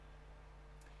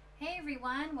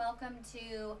everyone. Welcome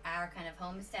to our kind of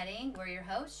homesteading. We're your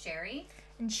hosts, Sherry.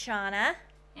 And Shauna.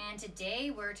 And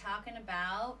today we're talking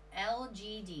about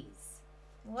LGDs.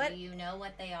 What? Do you know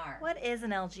what they are? What is an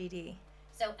LGD?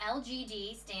 So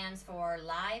LGD stands for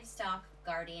Livestock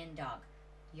Guardian Dog.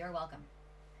 You're welcome.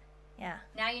 Yeah.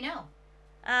 Now you know.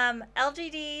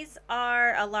 LGDs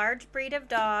are a large breed of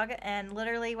dog, and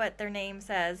literally what their name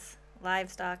says,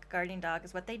 livestock guardian dog,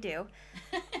 is what they do.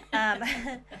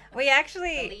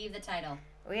 Believe the title.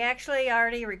 We actually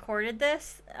already recorded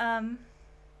this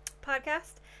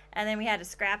podcast, and then we had to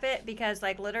scrap it because,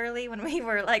 like, literally when we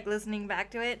were like listening back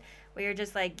to it, we were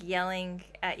just like yelling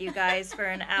at you guys for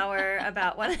an hour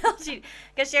about what LGD.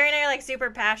 Because Sherry and I are like super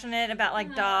passionate about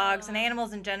like dogs and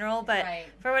animals in general, but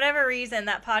for whatever reason,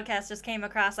 that podcast just came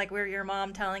across like we're your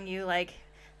mom telling you like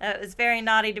it was very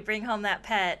naughty to bring home that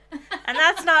pet, and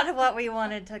that's not what we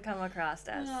wanted to come across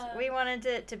as. We wanted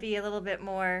it to be a little bit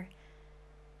more,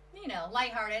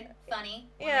 lighthearted, funny,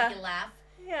 make you laugh.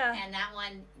 Yeah. And that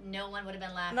one, no one would have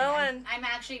been laughing. No one. I'm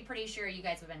actually pretty sure you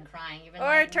guys would have been crying. You've been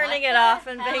or like, turning it off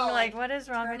and being like, what is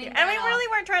wrong with you? And we really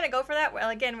weren't trying to go for that. Well,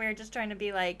 again, we were just trying to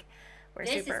be like,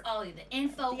 this is all the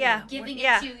info. Yeah, we're giving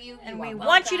it to you. And we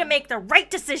want you to make the right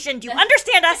decision. Do you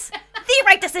understand us? The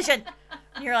right decision.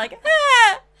 And you're like,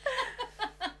 ah.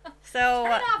 So,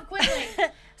 turn it off quickly.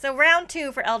 So round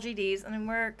 2 for LGDs, and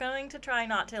we're going to try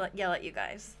not to yell at you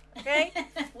guys. Okay?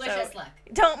 Wish us luck.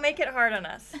 Don't make it hard on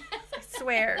us. I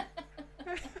swear.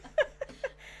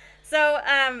 So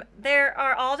there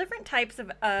are all different types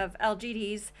of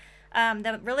LGDs.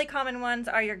 The really common ones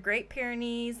are your Great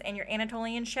Pyrenees and your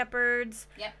Anatolian Shepherds.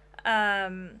 Yep.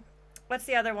 What's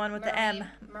the other one with the M?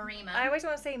 Marima. I always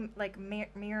want to say like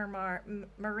Marima.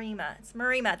 It's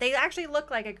Marima. They actually look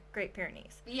like a Great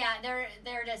Pyrenees. Yeah, they're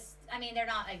just. I mean, they're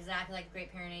not exactly like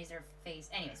Great Pyrenees. Their face.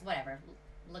 Anyways, whatever.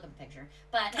 Look at the picture.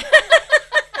 But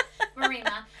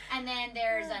Marima, and then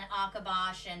there's an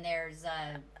Akabosh, and there's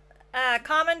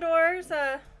Commodores.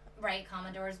 Right,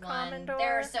 Commodore's one. Commodore.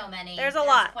 There are so many. There's a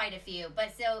lot. Quite a few.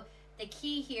 But so the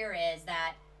key here is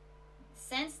that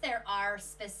since there are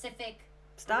specific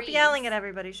Stop breeds, yelling at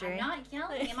everybody, Sherry. I'm not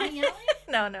yelling. Am I yelling?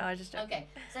 No, I was just joking. Okay.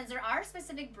 Since there are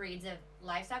specific breeds of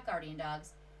livestock guardian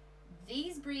dogs,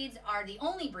 these breeds are the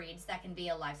only breeds that can be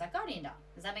a livestock guardian dog.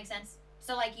 Does that make sense?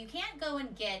 So, like, you can't go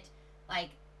and get, like,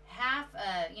 half,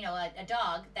 a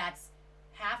dog that's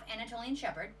half Anatolian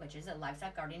Shepherd, which is a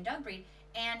livestock guardian dog breed,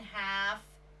 and half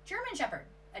German Shepherd.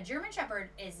 A German Shepherd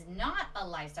is not a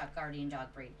livestock guardian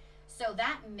dog breed. So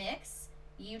that mix,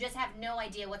 you just have no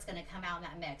idea what's going to come out in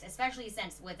that mix, especially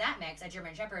since with that mix, a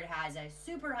German Shepherd has a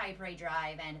super high prey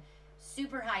drive and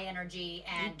super high energy.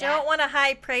 And you don't want a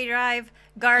high prey drive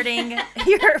guarding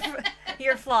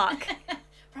your flock.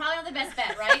 Probably not the best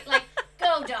bet, right? Like,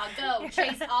 go, dog, go.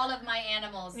 Chase all of my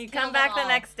animals. You come back the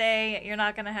next day, you're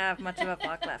not going to have much of a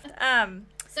flock left.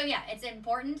 So, yeah, it's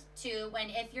important to,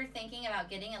 if you're thinking about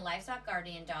getting a livestock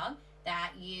guardian dog,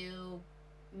 that you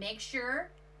make sure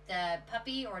the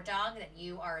puppy or dog that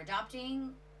you are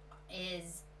adopting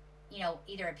is,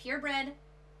 either a purebred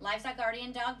livestock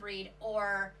guardian dog breed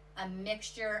or a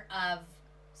mixture of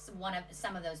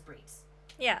some of those breeds.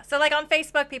 Yeah, so like on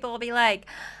Facebook, people will be like,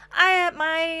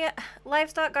 my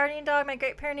livestock guardian dog, my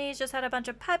Great Pyrenees, just had a bunch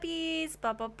of puppies,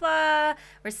 blah, blah, blah.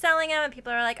 We're selling them, and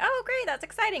people are like, oh, great, that's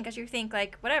exciting, because you think,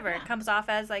 like, whatever, it comes off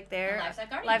as, like, their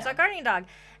livestock guardian dog.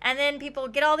 And then people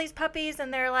get all these puppies,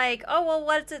 and they're like, oh, well,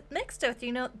 what's it mixed with?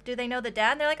 Do they know the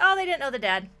dad? And they're like, oh, they didn't know the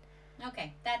dad.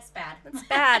 Okay, that's bad. That's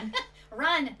bad.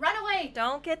 Run away.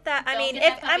 Don't get that.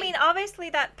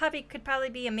 Obviously that puppy could probably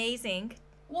be amazing.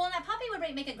 Well, and that puppy would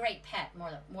make a great pet,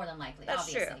 more than likely. That's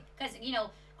obviously. True. Because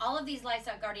all of these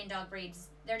livestock guardian dog breeds,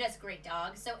 they're just great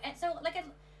dogs. So like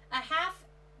a half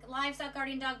livestock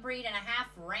guardian dog breed and a half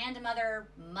random other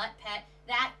mutt pet,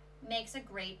 that makes a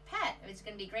great pet. It's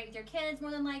going to be great with your kids, more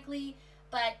than likely.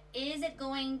 But is it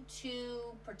going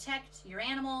to protect your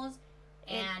animals?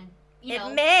 And it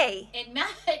may. It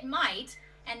might.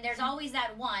 And there's always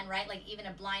that one, right? Like even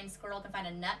a blind squirrel can find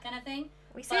a nut kind of thing.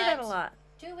 We say that a lot.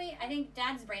 Do we? I think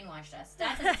Dad's brainwashed us.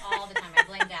 Dad says it all the time. I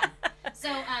blame Dad.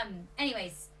 So,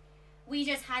 anyways, we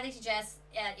just highly suggest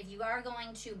if you are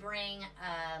going to bring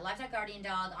a livestock guardian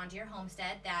dog onto your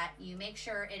homestead that you make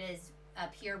sure it is a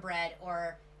purebred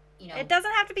or, It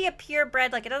doesn't have to be a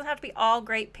purebred. Like, it doesn't have to be all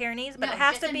Great Pyrenees, but it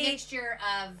has to be a mixture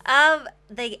of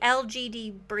the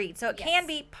LGD breed. So it can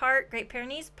be part Great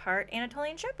Pyrenees, part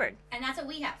Anatolian Shepherd. And that's what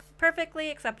we have.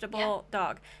 Perfectly acceptable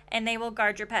dog. And they will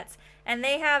guard your pets. And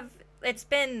they have... It's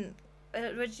been,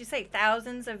 what did you say,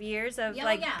 thousands of years of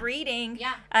breeding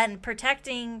and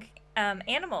protecting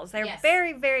animals. They're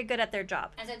very, very good at their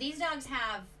job. And so these dogs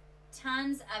have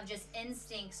tons of just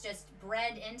instincts just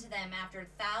bred into them after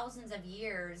thousands of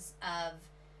years of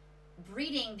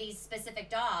breeding these specific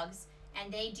dogs,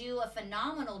 and they do a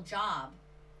phenomenal job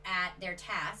at their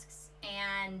tasks.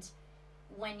 And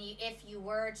if you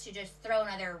were to just throw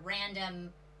another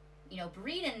random,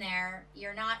 breed in there,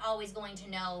 you're not always going to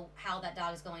know how that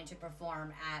dog is going to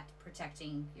perform at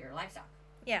protecting your livestock.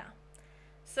 Yeah.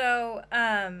 So,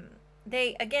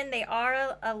 they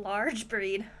are a large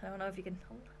breed. I don't know if you can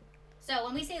hold. So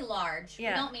when we say large,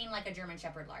 Yeah. we don't mean like a German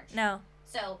Shepherd large. No.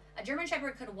 So a German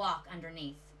Shepherd could walk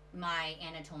underneath my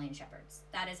Anatolian Shepherds.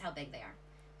 That is how big they are.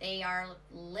 They are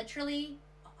literally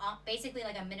basically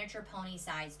like a miniature pony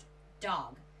sized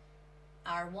dog.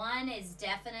 Our one is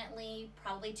definitely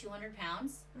probably 200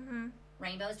 pounds. Mm-hmm.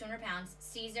 Rainbow's 200 pounds.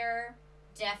 Caesar,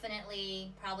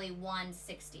 definitely probably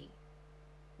 160.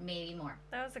 Maybe more.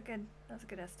 That was a good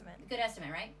estimate. Good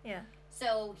estimate, right? Yeah.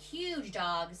 So huge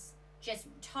dogs, just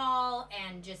tall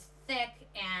and just thick,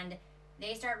 and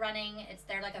they start running.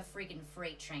 They're like a freaking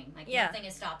freight train. Like nothing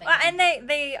is stopping well, them.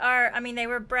 And they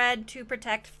were bred to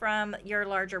protect from your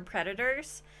larger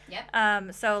predators.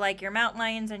 Yep. So like your mountain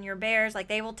lions and your bears, like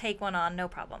they will take one on, no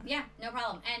problem. Yeah, no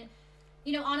problem. And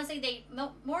honestly, they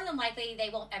more than likely they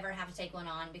won't ever have to take one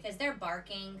on because they're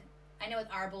barking. I know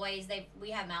with our boys, we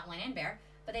have mountain lion and bear,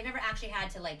 but they've never actually had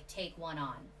to like take one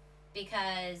on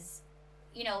because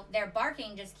their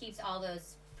barking just keeps all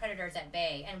those predators at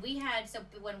bay. And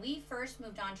when we first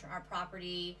moved on to our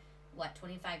property,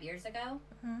 25 years ago?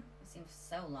 Mm-hmm. It seems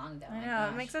so long ago. I know,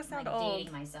 it makes us sound old.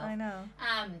 Dating myself. I know.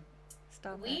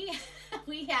 Stop it.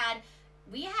 we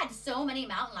had so many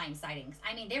mountain lion sightings.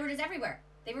 I mean, they were just everywhere.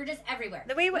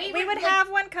 We would have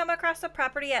one come across the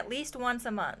property at least once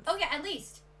a month. Oh yeah, at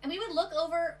least. And we would look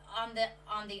over on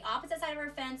the opposite side of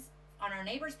our fence on our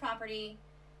neighbor's property,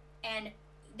 and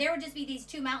there would just be these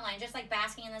two mountain lions just like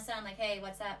basking in the sun, like, hey,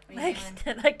 what's up? What are you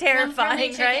doing? Like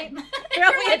terrifying, right? Throw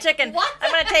me a chicken. What?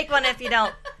 I'm gonna take one if you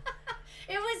don't.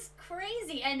 It was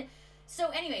crazy. And so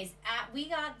anyways, we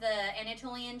got the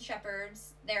Anatolian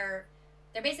Shepherds. They're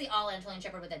basically all Anatolian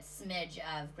Shepherd with a smidge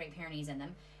of Great Pyrenees in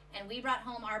them. And we brought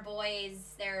home our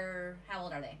boys. How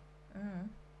old are they? Mm.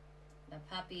 The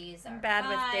puppies are bad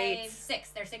with dates. 6.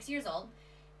 They're 6 years old.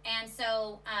 And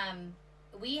so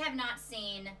we have not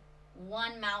seen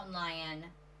one mountain lion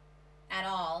at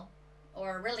all,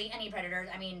 or really any predators.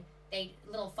 I mean,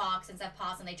 little fox and stuff,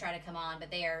 possum, they try to come on, but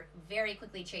they are very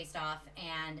quickly chased off.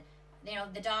 And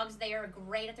the dogs, they are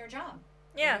great at their job.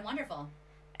 Yeah, they're wonderful.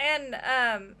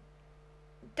 And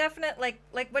definite like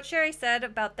what Sherry said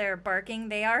about their barking,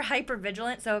 they are hyper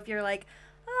vigilant. So if you're like,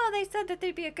 oh, they said that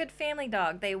they'd be a good family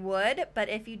dog, they would. But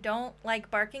if you don't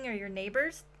like barking, or your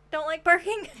neighbors don't like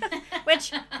barking,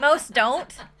 which most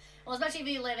don't. Well, especially if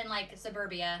you live in like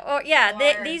suburbia. Oh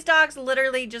yeah, these dogs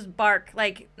literally just bark.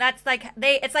 Like that's like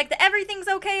it's like the everything's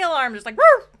okay alarm, just like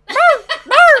burr, burr,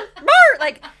 burr, burr,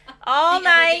 like all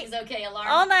night. Everything's okay alarm.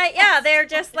 All night, yeah. They're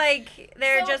just like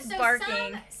so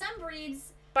barking. Some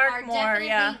breeds bark more,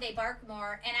 yeah. They bark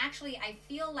more, and actually, I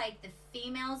feel like the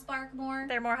females bark more.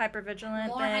 They're more hypervigilant.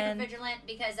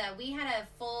 Because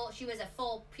she was a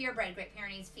full purebred Great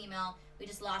Pyrenees female. We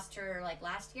just lost her like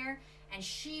last year. And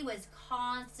she was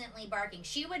constantly barking.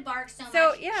 She would bark so much.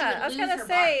 So yeah, I was gonna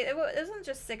say it wasn't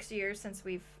just 6 years since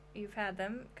you've had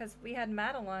them, because we had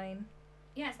Madeline.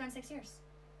 Yeah, it's been 6 years.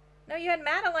 No, you had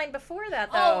Madeline before that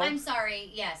though. Oh, I'm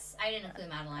sorry. Yes, I didn't include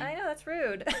Madeline. I know, that's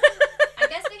rude. I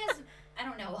guess because I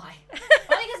don't know why.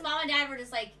 Probably because Mom and Dad were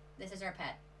just like, "This is our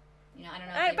pet." I don't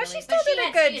know. But she still did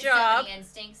a good job. So many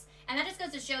instincts, and that just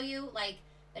goes to show you like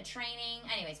the training.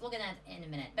 Anyways, we'll get that in a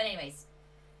minute. But anyways.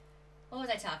 What was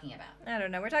I talking about? I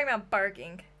don't know. We're talking about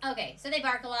barking. Okay, so they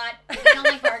bark a lot. If you don't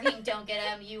like barking, don't get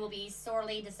them. You will be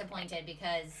sorely disappointed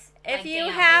because if you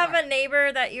have a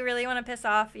neighbor that you really want to piss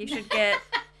off, you should get...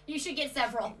 You should get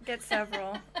several. Get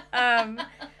several.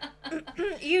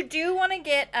 You do want to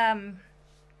get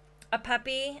a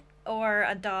puppy or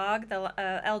a dog, the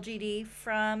LGD,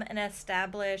 from an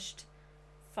established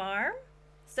farm.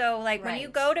 So, like, when you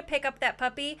go to pick up that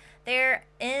puppy, they're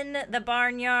in the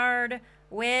barnyard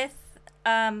with...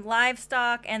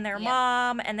 livestock and their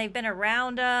mom, and they've been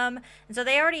around them, and so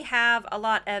they already have a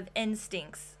lot of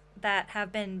instincts that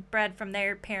have been bred from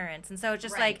their parents, and so it's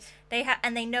just like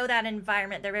they know that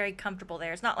environment. They're very comfortable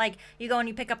there. It's not like you go and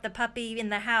you pick up the puppy in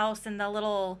the house in the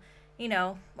little,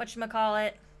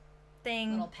 whatchamacallit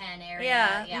thing, little pen area.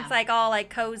 Yeah, it's like all like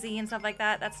cozy and stuff like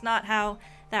that. That's not how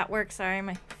that works. Sorry,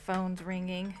 my phone's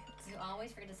ringing. You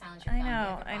always forget to silence your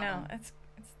phone. I know. It's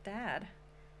Dad.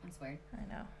 That's weird. I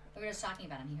know. We were just talking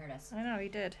about him. He heard us. I know, he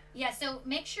did. Yeah, so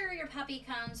make sure your puppy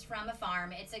comes from a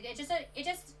farm.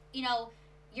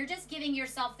 you're just giving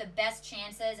yourself the best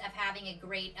chances of having a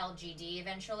great LGD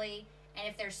eventually. And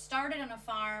if they're started on a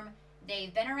farm,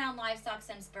 they've been around livestock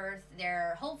since birth.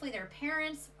 Hopefully their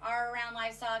parents are around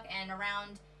livestock and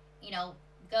around,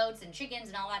 goats and chickens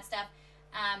and all that stuff.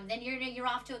 Then you're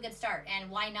off to a good start. And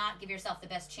why not give yourself the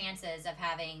best chances of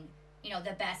having,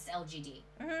 the best LGD?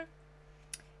 Mm-hmm.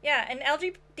 Yeah, and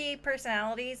LGBT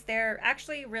personalities, they're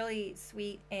actually really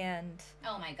sweet and...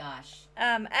 Oh my gosh.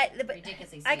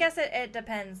 Ridiculously sweet. I guess it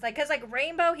depends. Like, because, like,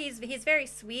 Rainbow, he's very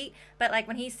sweet, but, like,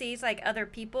 when he sees, like, other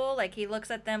people, like, he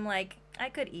looks at them like, I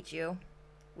could eat you.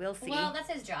 We'll see. Well, that's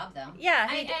his job, though. Yeah.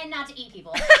 And not to eat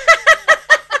people.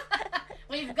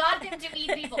 We've got him to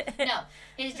eat people. No,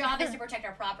 his job is to protect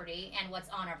our property and what's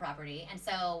on our property. And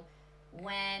so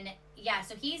when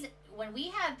we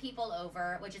have people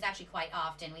over, which is actually quite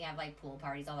often, we have like pool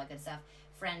parties, all that good stuff,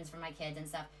 friends from my kids and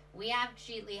stuff. We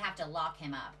actually have to lock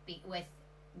him up with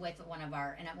one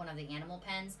of the animal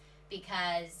pens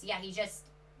because he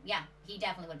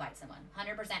definitely would bite someone.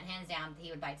 100% hands down,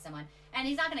 he would bite someone. And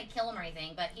he's not going to kill him or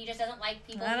anything, but he just doesn't like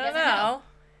people he doesn't know.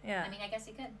 Yeah. I mean, I guess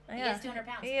he could. Yeah. He is 200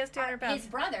 pounds. He is 200 pounds.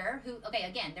 His brother,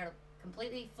 again, they're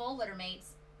completely full litter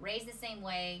mates, raised the same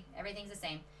way, everything's the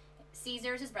same.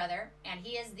 Caesar's his brother, and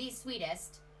he is the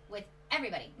sweetest with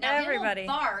everybody. Now, he will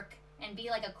bark and be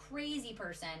like a crazy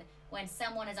person when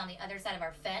someone is on the other side of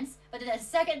our fence, but then the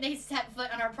second they step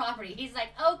foot on our property, he's like,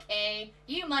 okay,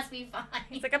 you must be fine.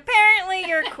 He's like, apparently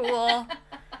you're cool.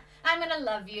 I'm going to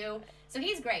love you. So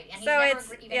he's great, and he's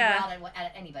never even growled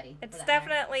at anybody. It's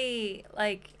definitely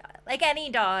like any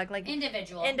dog, like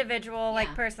individual,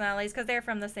 like personalities, because they're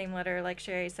from the same litter, like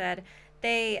Sherry said.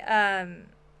 They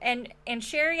and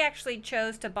Sherry actually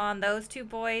chose to bond those two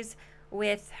boys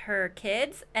with her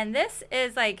kids, and this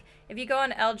is like, if you go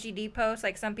on LGD posts,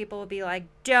 like some people will be like,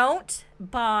 don't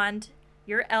bond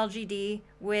your LGD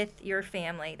with your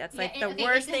family. That's like the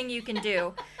worst thing you can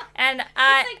do. And it's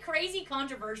like crazy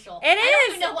controversial. It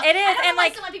is. It is. I don't know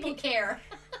why so many people care.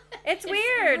 It's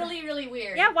weird. Really, really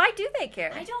weird. Yeah, why do they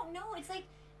care? I don't know. It's like,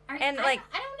 I don't know.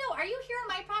 Are you here on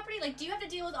my property? Like, do you have to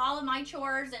deal with all of my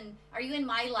chores? And are you in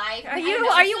my life? Are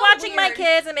you watching my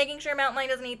kids and making sure Mountain Lion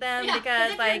doesn't eat them? Yeah,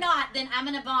 because if you're not, then I'm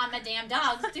gonna bond my damn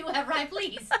dogs to whoever I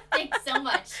please. Thanks so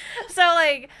much. So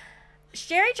like,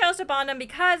 Sherry chose to bond them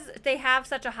because they have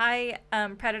such a high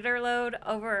predator load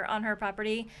over on her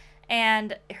property,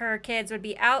 and her kids would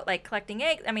be out like collecting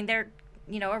eggs. I mean, they're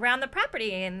around the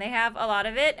property and they have a lot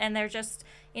of it, and they're just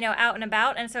out and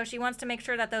about. And so she wants to make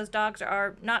sure that those dogs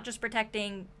are not just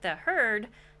protecting the herd,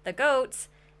 the goats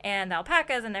and the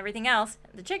alpacas and everything else,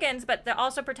 the chickens, but they're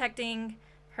also protecting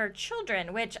her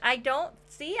children, which I don't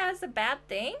see as a bad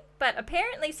thing, but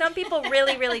apparently some people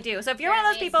really, really do. So if you're one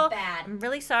of those people, I'm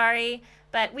really sorry,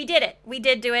 but we did it. We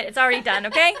did do it. It's already done,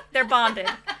 okay? They're bonded.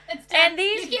 And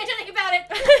you can't do anything about it.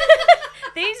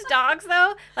 These dogs,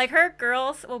 though, like her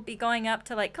girls will be going up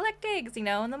to like collect eggs, in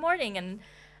the morning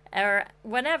or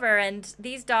whenever, and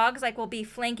these dogs like will be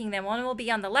flanking them. One will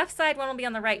be on the left side, one will be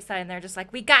on the right side, and they're just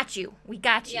like, we got you.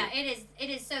 Yeah, it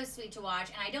is so sweet to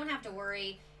watch, and I don't have to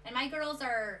worry. And my girls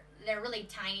they're really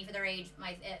tiny for their age.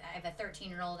 I have a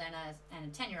 13-year-old and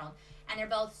a 10-year-old, and they're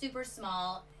both super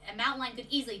small. A mountain lion could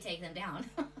easily take them down,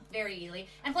 very easily.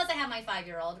 And plus I have my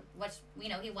 5-year-old, which,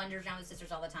 he wanders around with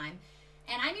sisters all the time.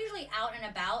 And I'm usually out and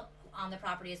about on the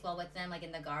property as well with them, like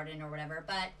in the garden or whatever.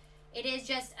 But it is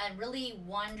just a really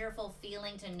wonderful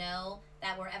feeling to know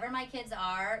that wherever my kids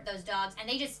are, those dogs, and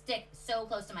they just stick so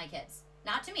close to my kids.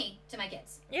 Not to me, to my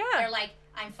kids. Yeah. They're like,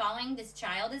 I'm following, this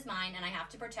child is mine, and I have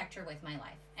to protect her with my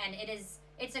life. And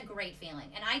it's a great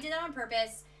feeling. And I did that on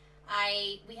purpose.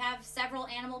 We have several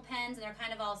animal pens, and they're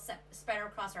kind of all spread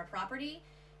across our property.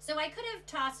 So I could have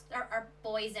tossed our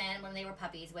boys in when they were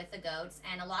puppies with the goats,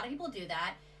 and a lot of people do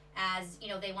that as,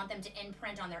 they want them to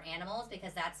imprint on their animals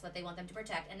because that's what they want them to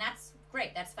protect. And that's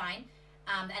great. That's fine.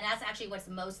 And that's actually what's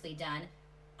mostly done.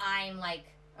 I'm like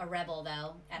a rebel,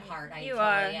 though, at heart. You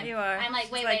are. I'm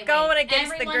like, wait. Going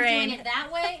against the grain. Everyone's doing it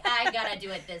that way. I gotta do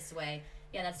it this way.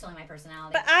 Yeah, that's totally my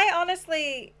personality. But I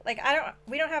honestly,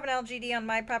 we don't have an LGD on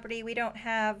my property. We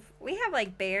have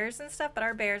like bears and stuff, but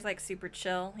our bear's like super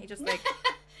chill. He just like.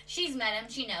 She's met him.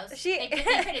 She knows. They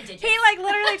traded digits. He like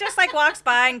literally just like walks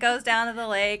by and goes down to the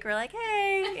lake. We're like,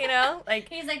 hey, like.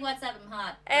 He's like, what's up? I'm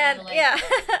hot. And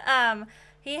yeah,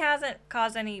 he hasn't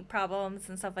caused any problems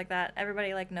and stuff like that.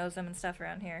 Everybody like knows him and stuff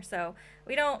around here. So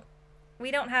we don't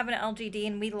have an LGD,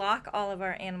 and we lock all of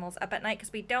our animals up at night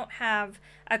because we don't have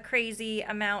a crazy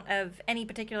amount of any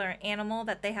particular animal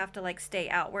that they have to like stay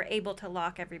out. We're able to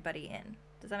lock everybody in.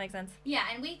 Does that make sense? Yeah,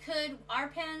 and our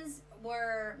pens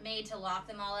were made to lock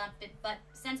them all up, but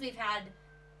since we've had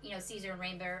Caesar and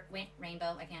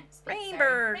Rainbow, I can't speak.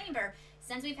 Rainbow.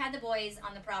 Since we've had the boys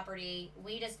on the property,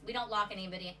 we don't lock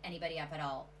anybody up at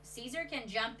all. Caesar can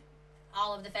jump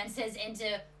all of the fences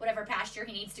into whatever pasture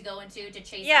he needs to go into to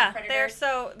chase off predators.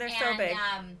 they're so big.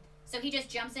 So he just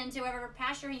jumps into whatever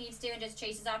pasture he needs to and just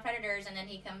chases off predators, and then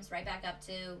he comes right back up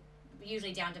to,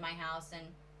 usually down to my house, and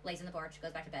lays in the porch,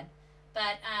 goes back to bed.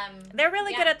 But they're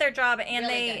really good at their job, and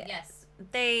really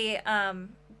they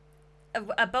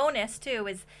a bonus too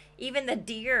is even the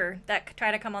deer that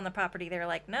try to come on the property, they're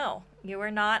like, no, you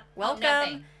are not welcome.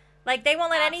 Nothing. Like, they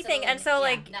won't let anything, and so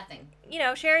nothing.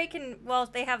 Sherry can. Well,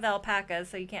 they have the alpacas,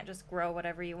 so you can't just grow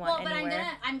whatever you want anywhere.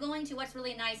 But I'm going to. What's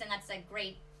really nice, and that's a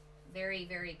great, very,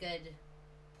 very good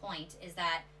point, is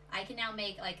that I can now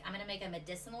make I'm going to make a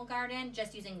medicinal garden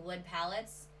just using wood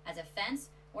pallets as a fence.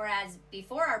 Whereas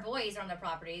before our boys are on the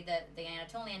property, the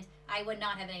Anatolians, I would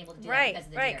not have been able to do that because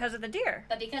of the deer. Right, because of the deer.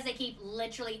 But because they keep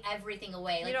literally everything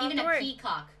away, like even a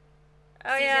peacock.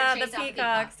 Oh yeah, the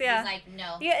peacocks. Yeah. He's like,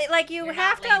 no. You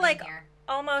have to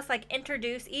almost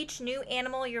introduce each new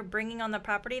animal you're bringing on the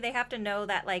property. They have to know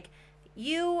that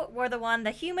you were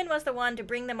the human was the one to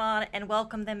bring them on and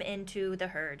welcome them into the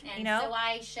herd. And so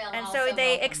I shall. And also so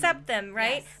they accept them,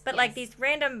 right? Yes, but these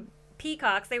random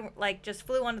peacocks, they just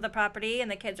flew onto the property,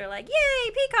 and the kids are like,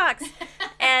 yay, peacocks.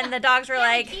 And the dogs were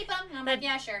like, keep them. And I'm like,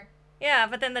 yeah, sure. Yeah,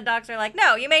 but then the dogs are like,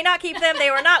 no, you may not keep them. They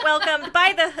were not welcomed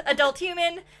by the adult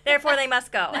human, therefore they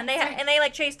must go. And they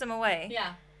chased them away.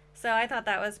 Yeah. So I thought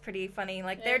that was pretty funny.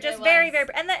 They're just very, very,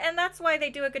 and that's why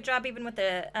they do a good job even with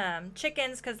the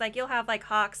chickens, because you'll have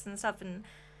hawks and stuff, and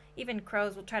even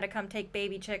crows will try to come take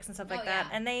baby chicks and stuff like that.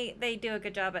 And they do a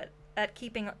good job at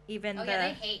keeping even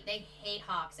they hate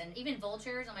hawks, and even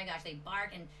vultures. Oh my gosh, they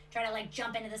bark and try to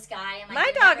jump into the sky. And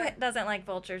my dog doesn't like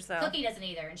vultures though. Cookie doesn't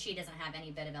either, and she doesn't have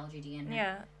any bit of LGD in her.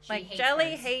 Yeah,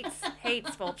 Jelly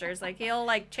hates vultures. He'll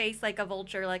chase a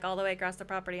vulture all the way across the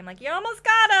property. I'm like, you almost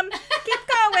got him. Keep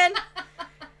going.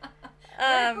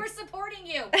 We're supporting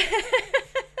you.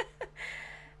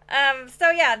 So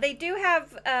yeah, they do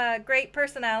have great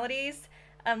personalities.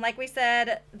 Like we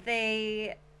said,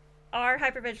 they are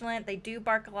hypervigilant. They do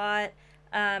bark a lot.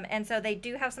 And so they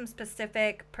do have some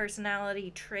specific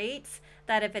personality traits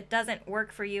that if it doesn't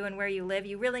work for you and where you live,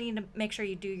 you really need to make sure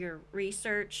you do your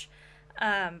research.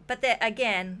 But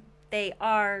again, they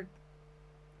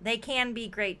can be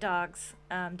great dogs,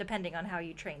 depending on how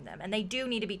you train them. And they do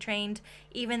need to be trained,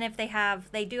 even if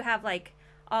they do have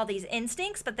all these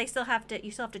instincts, but you still have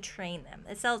to train them.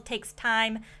 It still takes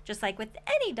time, just like with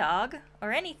any dog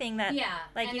or anything that, you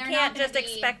can't just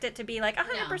expect it to be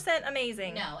 100%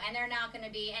 amazing. No, and they're not going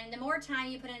to be, and the more time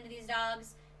you put into these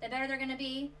dogs, the better they're going to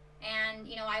be. And,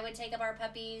 I would take up our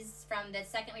puppies from the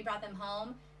second we brought them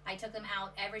home. I took them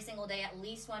out every single day, at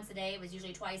least once a day. It was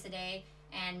usually twice a day,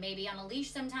 and maybe on a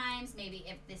leash sometimes,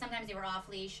 sometimes they were off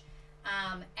leash.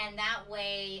 And that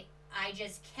way, I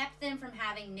just kept them from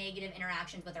having negative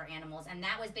interactions with our animals, and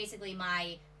that was basically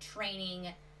my training,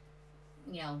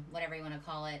 whatever you want to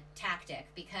call it, tactic,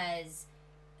 because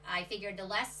I figured the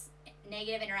less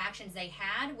negative interactions they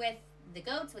had with the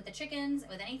goats, with the chickens,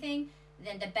 with anything,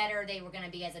 then the better they were going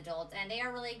to be as adults, and they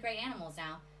are really great animals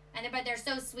now. But they're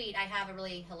so sweet. I have a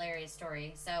really hilarious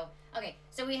story. So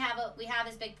we have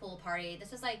this big pool party.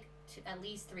 This was at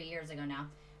least 3 years ago now.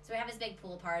 So we have this big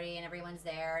pool party, and everyone's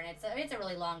there, and it's a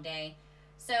really long day.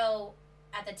 So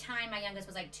at the time, my youngest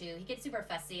was 2. He gets super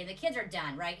fussy, and the kids are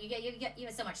done, right? You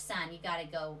have so much sun, you got to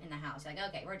go in the house. You're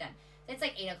okay, we're done. It's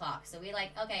 8:00, so we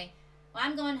okay. Well,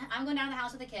 I'm going down to the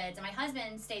house with the kids, and my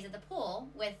husband stays at the pool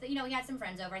with he had some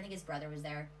friends over. I think his brother was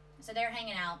there, so they're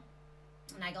hanging out,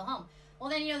 and I go home. Well,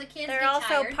 then the kids. They're get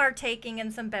also tired. Partaking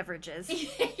in some beverages.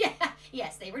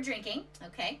 Yes, they were drinking.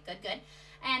 Okay, good,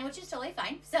 and which is totally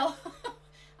fine. So.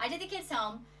 I did the kids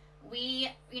home. We,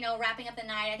 wrapping up the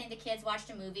night. I think the kids watched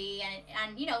a movie,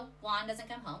 and Juan doesn't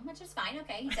come home, which is fine.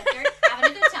 Okay, he's up there having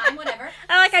a good time, whatever.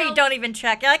 I like how you don't even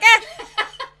check. You're eh.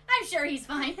 I'm sure he's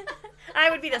fine.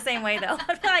 I would be the same way though.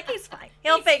 I'd be he's fine.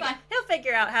 He'll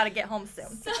figure out how to get home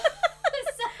soon.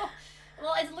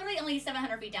 Well, it's literally only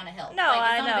 700 feet down a hill. No, it's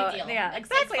I not know. A big deal. Yeah,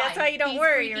 exactly. That's why you don't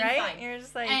worry, right? Fine. You're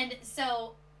just And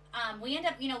so, we end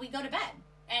up, we go to bed.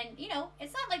 And,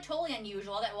 it's not totally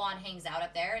unusual that Juan hangs out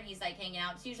up there and he's hanging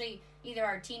out. It's usually either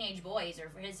our teenage boys or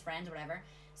his friends or whatever.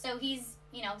 So he's,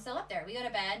 still up there. We go to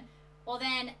bed. Well,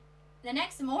 then the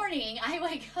next morning I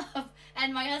wake up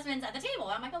and my husband's at the table.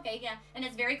 I'm like, okay, yeah. And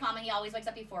it's very common. He always wakes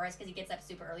up before us because he gets up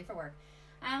super early for work.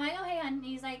 And I'm like, oh, hey, hon. And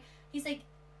he's like,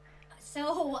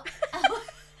 so,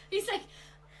 he's like,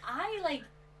 I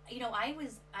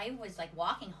was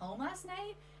walking home last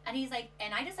night. And he's like,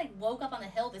 and I just woke up on the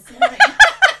hill this morning.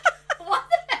 What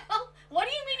the hell? What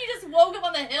do you mean woke up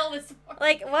on the hill this morning.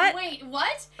 Like, what? Wait,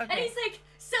 what? Okay. And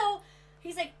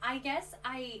he's like, I guess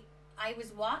I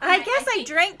was walking. I guess I think-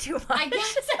 drank too much. I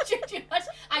guess I drank too much.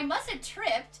 I must have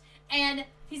tripped. And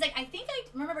he's like, I think I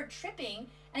remember tripping.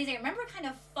 And he's like, I remember kind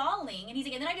of falling. And he's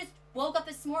like, and then I just woke up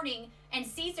this morning and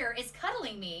Caesar is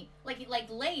cuddling me, like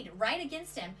laid right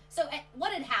against him. So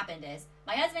what had happened is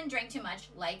my husband drank too much,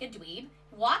 like a dweeb,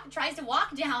 tries to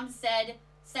walk down said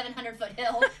 700-foot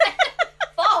hill,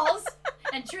 falls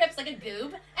and trips like a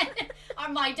goob.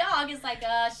 And my dog is like,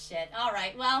 oh, shit. All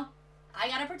right, well, I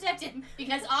got to protect him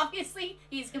because obviously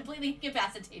he's completely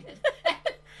incapacitated.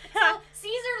 So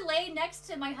Caesar lay next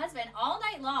to my husband all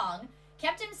night long,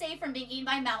 kept him safe from being eaten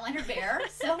by a mountain lion or bear.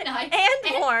 So nice.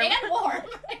 And warm. And warm.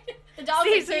 The dog's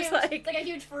Caesar's huge, like- it's like a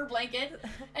huge fur blanket.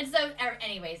 And so,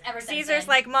 anyways, ever since Caesar's then,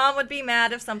 like, Mom would be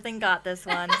mad if something got this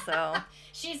one, so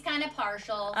she's kind of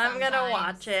partial. I'm going to sometimes.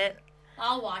 watch it.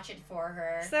 I'll watch it for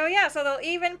her. So, yeah, so they'll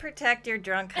even protect your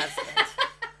drunk husband.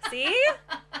 See?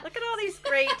 Look at all these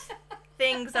great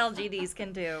things LGDs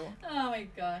can do. Oh my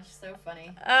gosh, so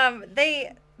funny.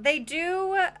 They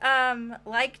do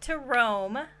like to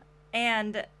roam,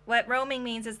 and what roaming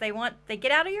means is they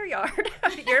get out of your yard,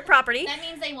 your property, That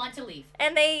means they want to leave.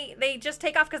 and they just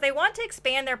take off because they want to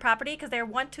expand their property because they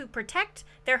want to protect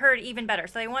their herd even better.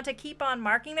 So they want to keep on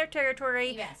marking their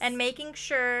territory Yes. and making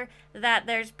sure that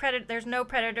there's no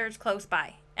predators close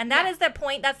by. And that Yeah. is the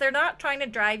point. They're not trying to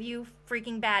drive you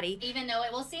freaking batty. Even though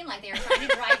it will seem like they are trying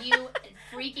to drive you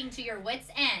freaking to your wits'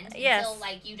 end Yes. until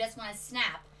like you just want to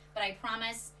snap. But I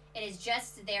promise it is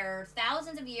just their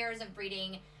thousands of years of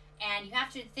breeding, and you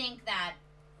have to think that,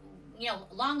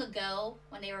 long ago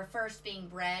when they were first being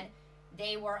bred,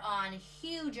 they were on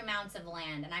huge amounts of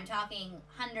land, and I'm talking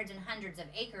hundreds and hundreds of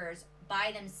acres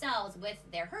by themselves with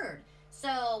their herd.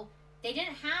 So they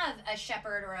didn't have a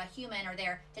shepherd or a human or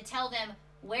there to tell them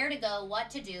where to go, what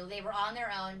to do. They were on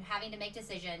their own, having to make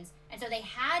decisions. And so they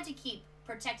had to keep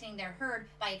protecting their herd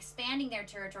by expanding their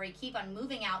territory, keep on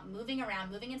moving out, moving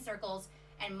around, moving in circles,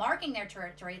 and marking their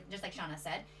territory, just like Shauna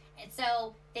said. And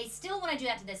so they still want to do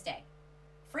that to this day.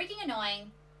 Freaking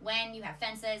annoying when you have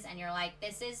fences and you're like,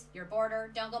 this is your border,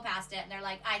 don't go past it. And they're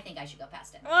like, I think I should go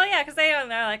past it. Well, yeah, because they're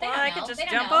like, They well, don't I know. could just They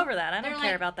don't jump know. over that. I They're don't like-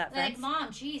 care about that they're fence. like,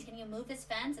 Mom, geez, can you move this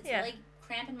fence? It's Yeah. really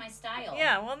cramping my style.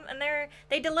 Yeah, well, and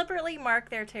they deliberately mark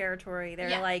their territory. They're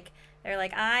Yeah. like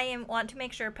want to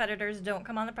make sure predators don't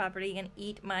come on the property and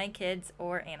eat my kids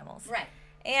or animals. Right.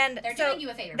 And They're so doing you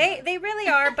a favor. they really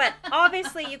are, but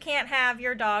obviously you can't have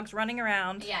your dogs running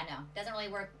around. Yeah, no. Doesn't really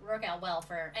work out well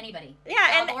for anybody.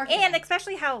 Yeah, Dog or and human.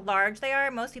 especially how large they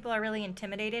are. Most people are really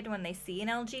intimidated when they see an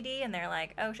LGD, and they're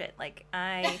like, "Oh shit! Like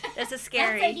this is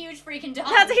scary." That's a huge freaking dog.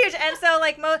 That's huge. And so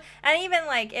like and even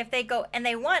like if they go and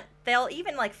they'll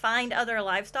even like find other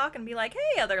livestock and be like,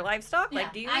 "Hey, other livestock, like,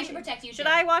 Yeah, do you? I should protect you Should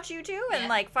too." I watch you too?" And Yeah.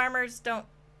 like farmers don't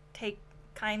take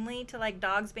kindly to like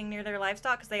dogs being near their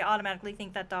livestock because they automatically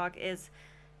think that dog is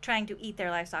trying to eat their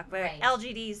livestock. But Right.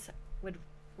 LGDs would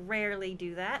rarely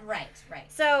do that. Right, right.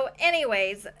 So,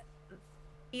 anyways,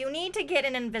 you need to get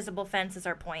an invisible fence. Is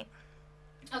our point.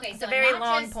 Okay, It's so a very not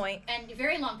long just, point. and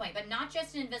very long point, but not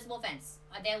just an invisible fence.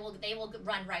 They will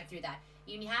run right through that.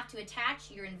 You have to attach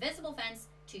your invisible fence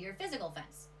to your physical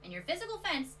fence, and your physical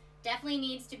fence definitely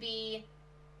needs to be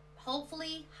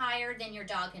hopefully higher than your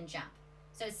dog can jump.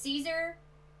 So Caesar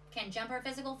can jump our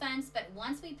physical fence, but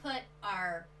once we put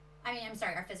our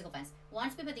physical fence.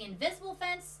 Once we put the invisible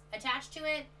fence attached to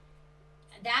it,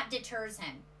 that deters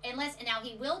him. Now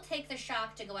he will take the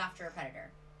shock to go after a predator.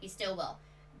 He still will.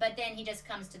 But then he just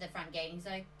comes to the front gate and he's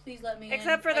like, please let me in.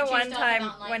 Except for I the chased one off the time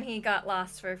mountain lion. when he got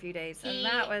lost for a few days, and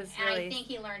that was really. I think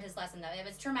he learned his lesson though. It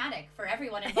was traumatic for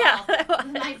everyone Yeah, involved. it was.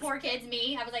 My poor kids,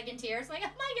 me. I was like in tears, like, oh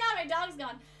my god, my dog's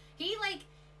gone.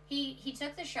 He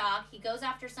took the shock. He goes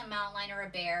after some mountain lion or a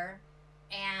bear,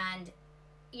 and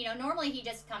normally he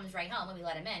just comes right home when we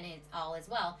let him in. It's all is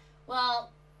well.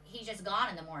 Well, he's just gone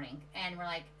in the morning, and we're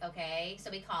like, okay. So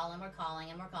we call him. We're calling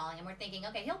him. We're calling him. We're thinking,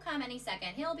 okay, he'll come any second.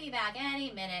 He'll be back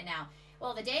any minute now.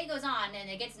 Well, the day goes on, and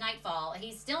it gets nightfall.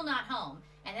 He's still not home.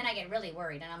 And then I get really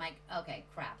worried, and I'm like, okay,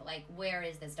 crap. Like, where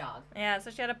is this dog? Yeah,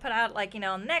 so she had to put out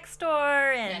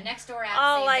Nextdoor and Yeah, Nextdoor app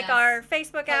all saved like us. our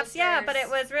Facebook apps. Yeah, but it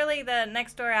posters. was really the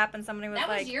Nextdoor app, and somebody was That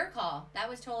like, was your call. That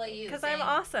was totally you. 'Cause I'm saying,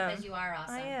 awesome. Because you are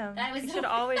awesome. I am. That was You should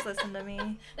always listen to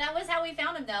me. That was how we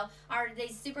found him, though.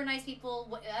 These super nice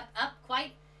people up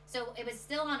quite. So it was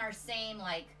still on our same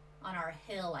on our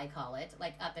hill, I call it,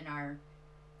 like up in our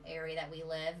area that we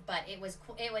live. But it was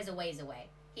a ways away.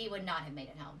 He would not have made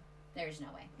it home. There's no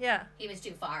way. Yeah. He was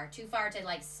too far to smell.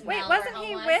 Wait, where wasn't home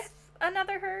he was. with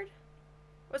another herd?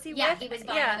 Was he Yeah, with? he was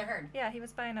by yeah. another herd. Yeah, he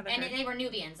was by another And herd. they were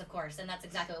Nubians, of course, and that's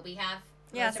exactly what we have.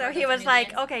 Yeah, Most of so our he goats are was like,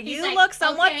 Nubians. okay, He's you like, look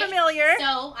somewhat "Okay, familiar.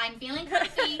 So I'm feeling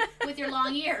comfy with your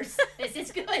long ears. This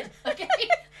is good. Okay.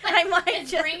 I'm like, it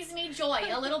just- brings me joy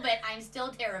a little bit. I'm still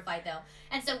terrified though.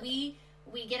 And so we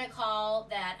get a call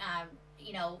that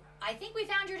I think we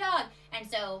found your dog. And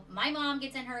so my mom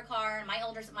gets in her car, and my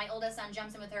oldest son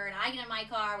jumps in with her, and I get in my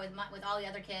car with all the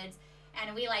other kids,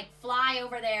 and we like fly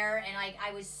over there, and like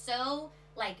I was so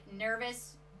like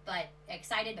nervous but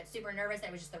excited but super nervous that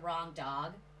it was just the wrong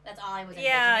dog. That's all I was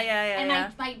envisioning.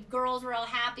 And my girls were all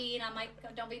happy, and I'm like,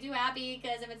 don't be too happy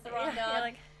because if it's the wrong dog.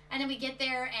 Like, and then we get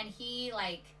there, and he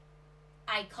like,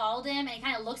 I called him, and he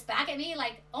kind of looks back at me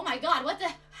like, oh my God, where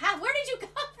did you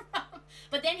come from?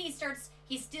 But then he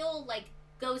still like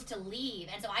goes to leave,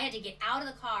 and so I had to get out of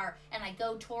the car and like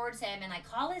go towards him and like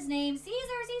call his name, Caesar,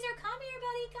 come here,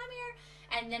 buddy, come here.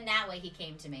 And then that way he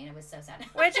came to me, and it was so sad.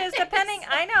 Which depending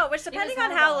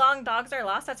on how horrible. long dogs are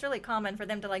lost, that's really common for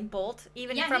them to like bolt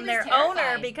even Yeah, from he their was terrified.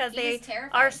 owner because He they was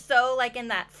terrified. are so like in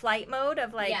that flight mode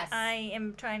of like, Yes. I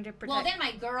am trying to protect. Well, then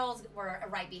my girls were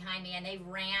right behind me, and they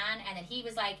ran, and then he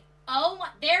was like, oh,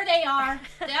 there they are.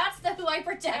 That's who I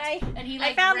protect. And he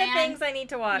like I found ran, the things I need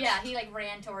to watch. Yeah, he like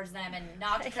ran towards them and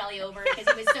knocked Curly over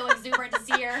because he was so exuberant to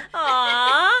see her.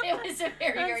 Aww. It was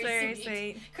very, That's very sweet.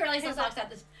 sweet. Curly still talks about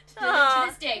this to Aww.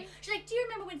 this day. She's like, do you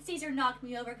remember when Caesar knocked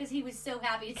me over because he was so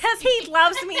happy to Because see he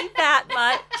loves me that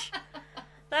much.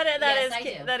 Yes, I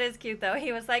cute. do. That is cute though.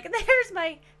 He was like, "There's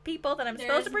my people that I'm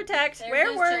supposed to protect. there's Where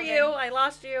those were you? children." I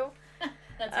lost you."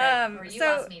 That's right. Or you so-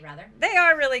 lost me, rather. They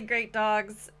are really great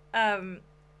dogs.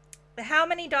 How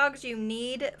many dogs you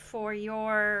need for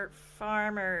your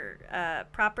farm or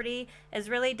property is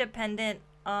really dependent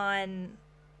on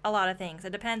a lot of things.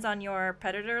 It depends on your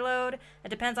predator load. It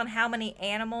depends on how many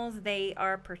animals they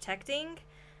are protecting.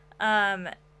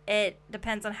 It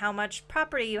depends on how much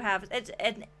property you have.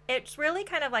 It's really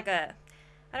kind of like I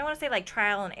don't want to say like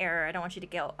trial and error. I don't want you to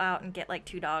go out and get like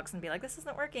 2 dogs and be like, this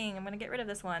isn't working, I'm going to get rid of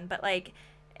this one. But like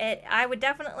I would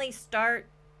definitely start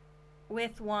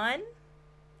with 1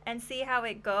 and see how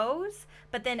it goes.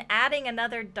 But then adding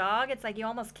another dog, it's like you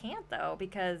almost can't though,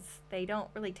 because they don't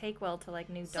really take well to like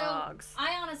new dogs.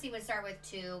 I honestly would start with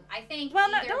 2. I think Well,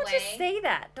 no, either don't way, just say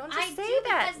that. Don't just I say do,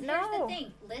 that. because No. here's the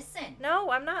thing. Listen. No,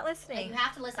 I'm not listening. You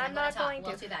have to listen. I'm I'm gonna not talk. going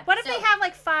Well, to. too bad. What if So- they have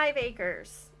like 5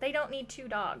 acres? They don't need 2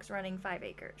 dogs running 5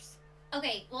 acres.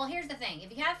 Okay, well, here's the thing.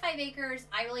 If you have 5 acres,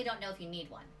 I really don't know if you need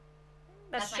one.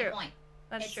 That's my true. point.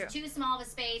 That's It's true. too small of a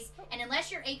space, and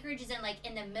unless your acreage is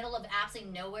in the middle of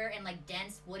absolutely nowhere in like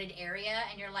dense wooded area,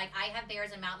 and you're like, I have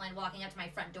bears in Mountain Land walking up to my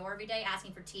front door every day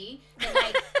asking for tea, then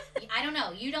like, I don't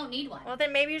know, you don't need one. Well,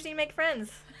 then maybe you just need to make friends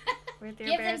with your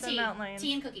Give bears them and tea, mountain lions.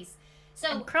 tea and cookies. So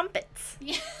And crumpets.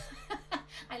 yeah,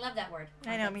 I love that word.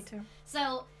 I know, me too.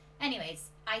 So, anyways,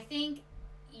 I think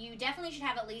you definitely should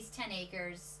have at least 10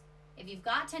 acres. If you've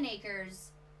got 10 acres,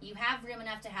 you have room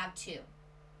enough to have 2.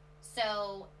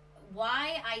 So,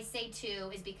 why I say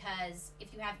 2 is because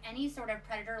if you have any sort of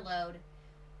predator load,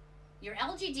 your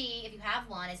LGD, if you have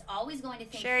one, is always going to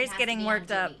think Sherry's he has getting to be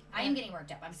worked on up. duty. I am getting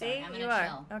worked up. I'm sorry. See? I'm You going to are.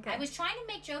 chill. Okay. I was trying to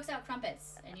make jokes about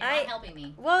crumpets, and you're not helping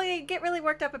me. Well, you get really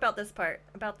worked up about this part,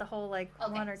 about the whole like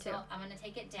Okay, 1 or 2. so I'm going to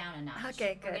take it down a notch.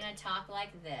 Okay, We're good. going to talk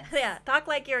like this. Yeah, talk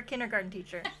like you're a kindergarten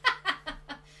teacher.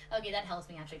 Okay, that helps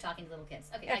me actually, talking to little kids.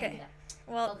 Okay, I can Okay. do that.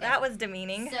 Well, Okay. that was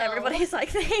demeaning. So- Everybody's like,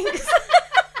 thanks.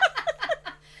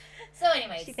 So,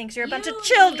 anyways, She thinks you're a bunch of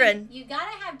children. You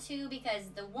gotta have 2 because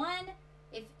the one,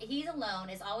 if he's alone,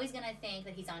 is always gonna think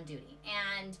that he's on duty,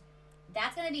 and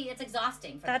that's gonna be it's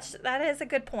exhausting for them. That is a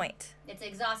good point. It's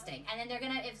exhausting, and then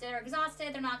if they're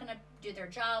exhausted, they're not gonna do their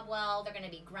job well. They're gonna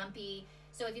be grumpy.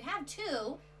 So if you have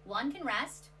 2, one can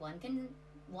rest, one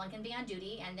can be on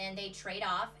duty, and then they trade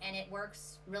off, and it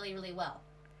works really, really well.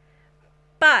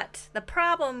 But the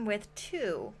problem with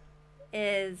 2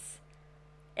 is,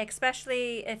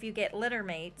 especially if you get litter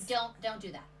mates, Don't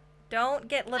do that. don't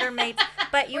get litter mates.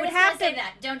 But you We're would just gonna have say to.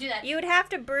 that. Don't do that. You would have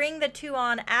to bring the 2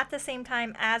 on at the same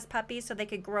time as puppies so they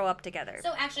could grow up together.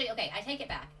 So actually, okay, I take it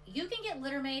back. You can get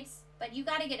litter mates, but you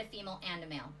got to get a female and a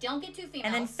male. Don't get 2 females.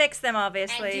 and then fix them, And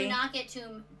obviously. do not get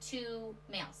two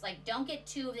males. Like, don't get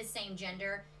 2 of the same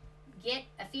gender. Get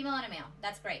a female and a male.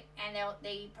 That's great. And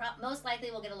most likely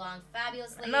will get along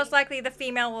fabulously. And most likely the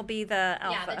female will be the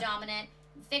alpha. Yeah, the dominant.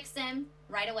 Fix them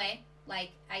right away. Like,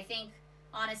 I think,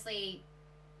 honestly,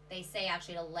 they say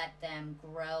actually to let them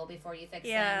grow before you fix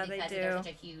Yeah, them they because do. they're such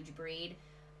a huge breed.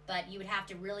 But you would have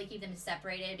to really keep them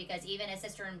separated because even a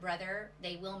sister and brother,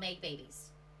 they will make babies.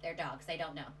 They're dogs. They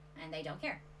don't know. And they don't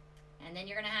care. And then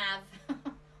you're going to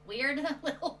have weird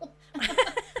little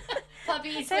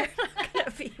puppies. They're not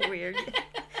gonna be weird.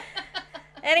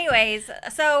 Anyways,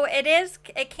 so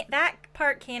that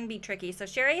part can be tricky. So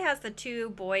Sherry has the 2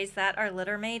 boys that are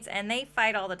litter mates, and they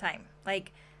fight all the time.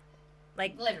 Like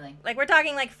literally. Like we're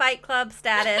talking like Fight Club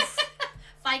status.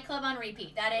 Fight Club on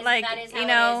repeat. That is like, how it is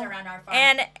around our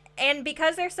farm. And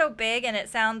because they're so big and it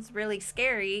sounds really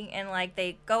scary, and like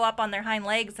they go up on their hind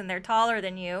legs and they're taller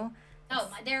than you. Oh,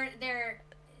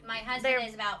 my husband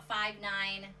is about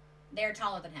 5'9". They're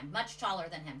taller than him, much taller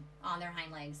than him on their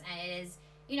hind legs, and it is,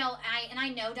 I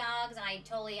know dogs, and I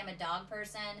totally am a dog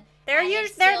person.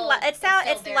 It's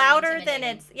louder than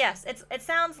it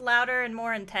sounds louder and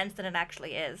more intense than it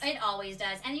actually is. It always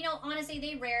does, and honestly,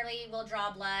 they rarely will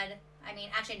draw blood. I mean,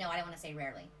 actually, no, I don't want to say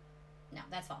rarely. No,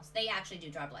 that's false. They actually do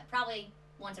draw blood. Probably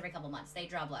once every couple months they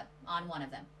draw blood on one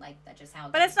of them. Like, that's just how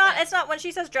it goes. But it's not when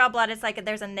she says draw blood, it's like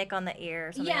there's a nick on the ear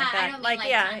or something like that. I don't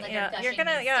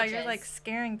mean you're like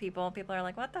scaring people. People are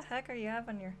like, what the heck are you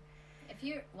having your...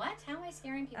 How am I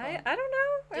scaring people? I don't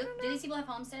know. Do these people have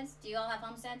homesteads? Do you all have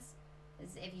homesteads?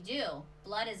 'Cause if you do,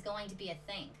 blood is going to be a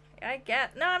thing.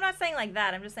 No, I'm not saying like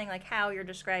that. I'm just saying like how you're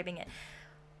describing it.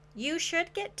 You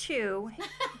should get 2,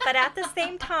 but at the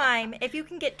same time, if you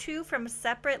can get 2 from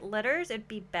separate litters, it'd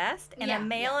be best. And a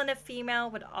male and a female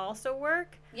would also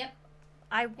work. Yep.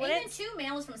 I wouldn't. Even 2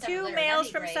 males from separate litters. 2 males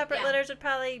from separate litters would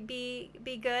probably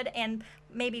be good, and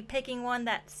maybe picking one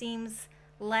that seems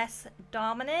less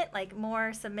dominant, like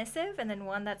more submissive, and then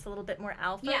one that's a little bit more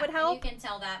alpha would help. You can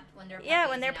tell that when they're puppies. Yeah,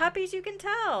 when they're puppies, you can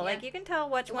tell. Yeah. Like you can tell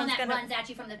which one's gonna runs at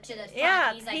you from to the front.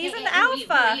 Yeah, he's like, he's hey, an alpha.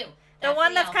 Who are you? The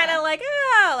one that's kind of like,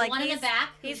 like the one in the back.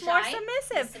 He's more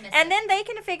submissive. And then they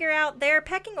can figure out their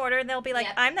pecking order, and they'll be like,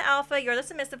 I'm the alpha, you're the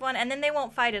submissive one, and then they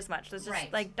won't fight as much. It's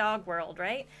just like dog world,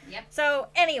 right? Yep. So,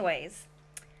 anyways,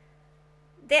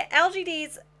 the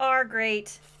LGDs are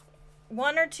great.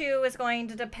 1 or 2 is going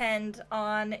to depend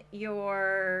on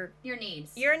your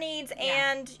needs. Your needs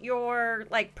and your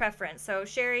like preference. So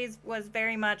Sherry's was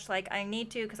very much like, I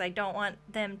need to because I don't want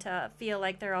them to feel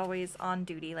like they're always on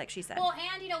duty, like she said. Well,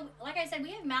 and like I said,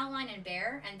 we have mountain lion and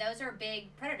bear, and those are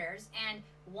big predators. And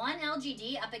 1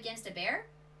 LGD up against a bear,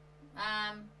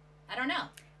 I don't know.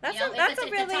 That's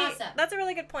a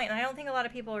really good point, and I don't think a lot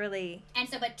of people really. And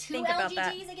so, but 2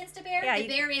 LGDs against a bear, the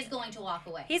bear is going to walk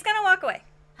away. He's gonna walk away.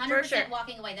 100%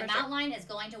 walking away. The mountain lion is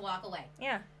going to walk away.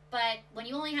 Yeah. But when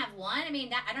you only have 1, I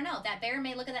mean, I don't know. That bear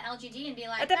may look at the LGD and be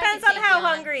like, it depends on how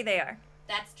hungry they are.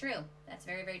 That's true. That's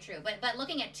very, very true. But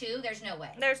looking at 2, there's no way.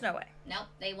 There's no way. Nope.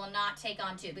 They will not take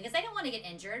on 2 because they don't want to get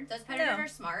injured. Those predators are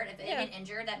smart. If they get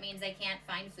injured, that means they can't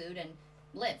find food and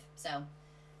live. So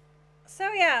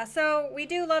we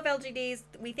do love LGDs.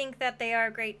 We think that they are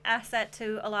a great asset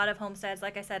to a lot of homesteads.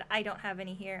 Like I said, I don't have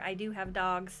any here. I do have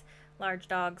dogs, large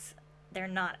dogs. They're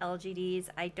not LGDs.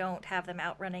 I don't have them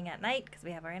out running at night because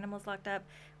we have our animals locked up.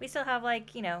 We still have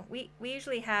we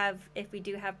usually have, if we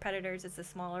do have predators, it's the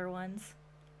smaller ones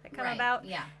that come about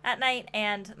at night,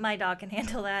 and my dog can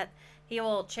handle that. He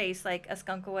will chase like a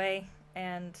skunk away,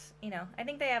 and I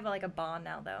think they have like a bond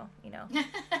now though.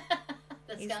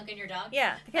 The skunk and your dog?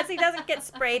 Yeah, because he doesn't get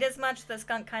sprayed as much. The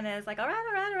skunk kind of is like, all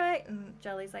right, and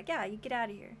Jelly's like, yeah, you get out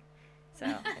of here.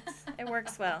 So it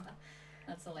works well.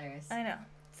 That's hilarious. I know.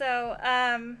 So,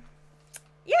 I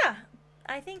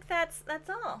think that's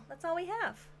all. That's all we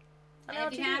have. And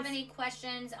if you have any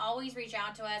questions, always reach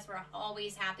out to us. We're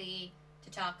always happy to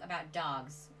talk about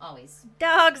dogs. Always.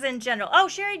 Dogs in general. Oh,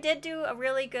 Sherry did do a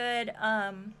really good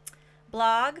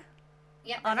blog.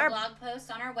 Yep, there's a blog post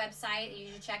on our website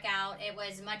you should check out. It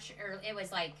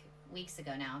was like weeks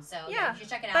ago now. So you should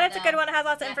check it out. But it's a good one. It has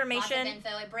lots of information. Lots of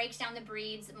info. It breaks down the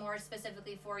breeds more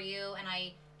specifically for you, and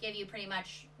I give you pretty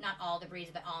much not all the breeds,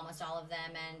 but almost all of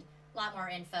them, and a lot more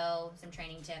info, some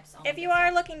training tips. If you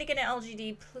are looking to get an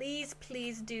LGD,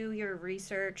 please do your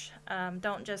research.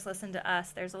 Don't just listen to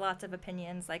us. There's lots of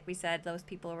opinions. Like we said, those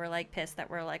people were like pissed that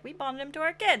we're like, we bonded them to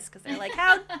our kids because they're like,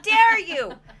 how dare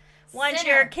you? Want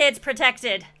your kids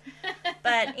protected.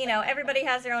 But, everybody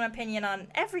has their own opinion on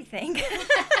everything.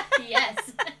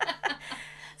 Yes.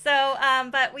 So,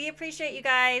 but we appreciate you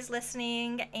guys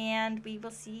listening, and we will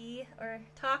see or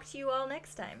talk to you all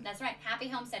next time. That's right. Happy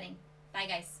homesteading. Bye,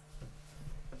 guys.